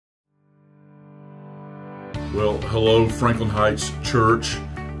Well, hello, Franklin Heights Church.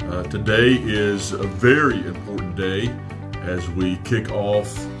 Today is a very important day as we kick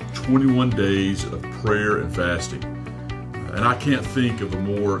off 21 days of prayer and fasting. And I can't think of a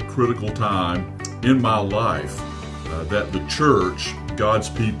more critical time in my life that the church, God's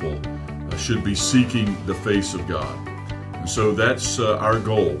people, should be seeking the face of God. And so that's our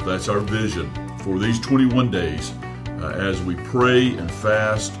goal, that's our vision for these 21 days as we pray and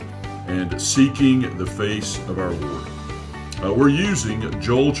fast and seeking the face of our Lord. We're using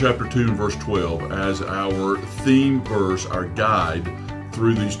Joel chapter 2 and verse 12 as our theme verse, our guide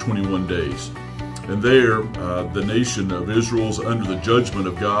through these 21 days. And there, the nation of Israel is under the judgment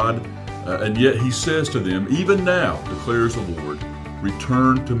of God, and yet he says to them, even now, declares the Lord,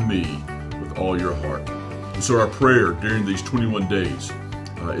 return to me with all your heart. And so our prayer during these 21 days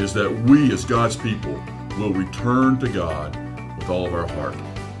is that we as God's people will return to God with all of our heart.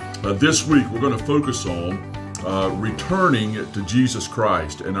 This week, we're going to focus on returning to Jesus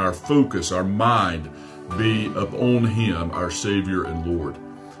Christ, and our focus, our mind, be upon Him, our Savior and Lord.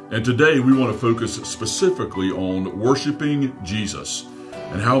 And today, we want to focus specifically on worshiping Jesus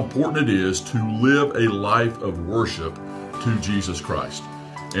and how important it is to live a life of worship to Jesus Christ.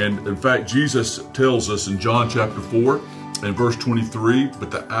 And in fact, Jesus tells us in John chapter 4 and verse 23, but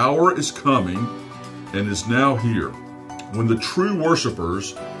the hour is coming and is now here, when the true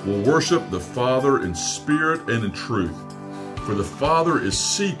worshipers will worship the Father in spirit and in truth. For the Father is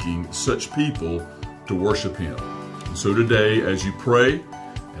seeking such people to worship Him. And so today, as you pray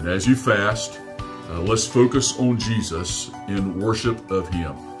and as you fast, let's focus on Jesus in worship of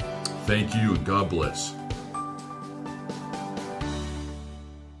Him. Thank you and God bless.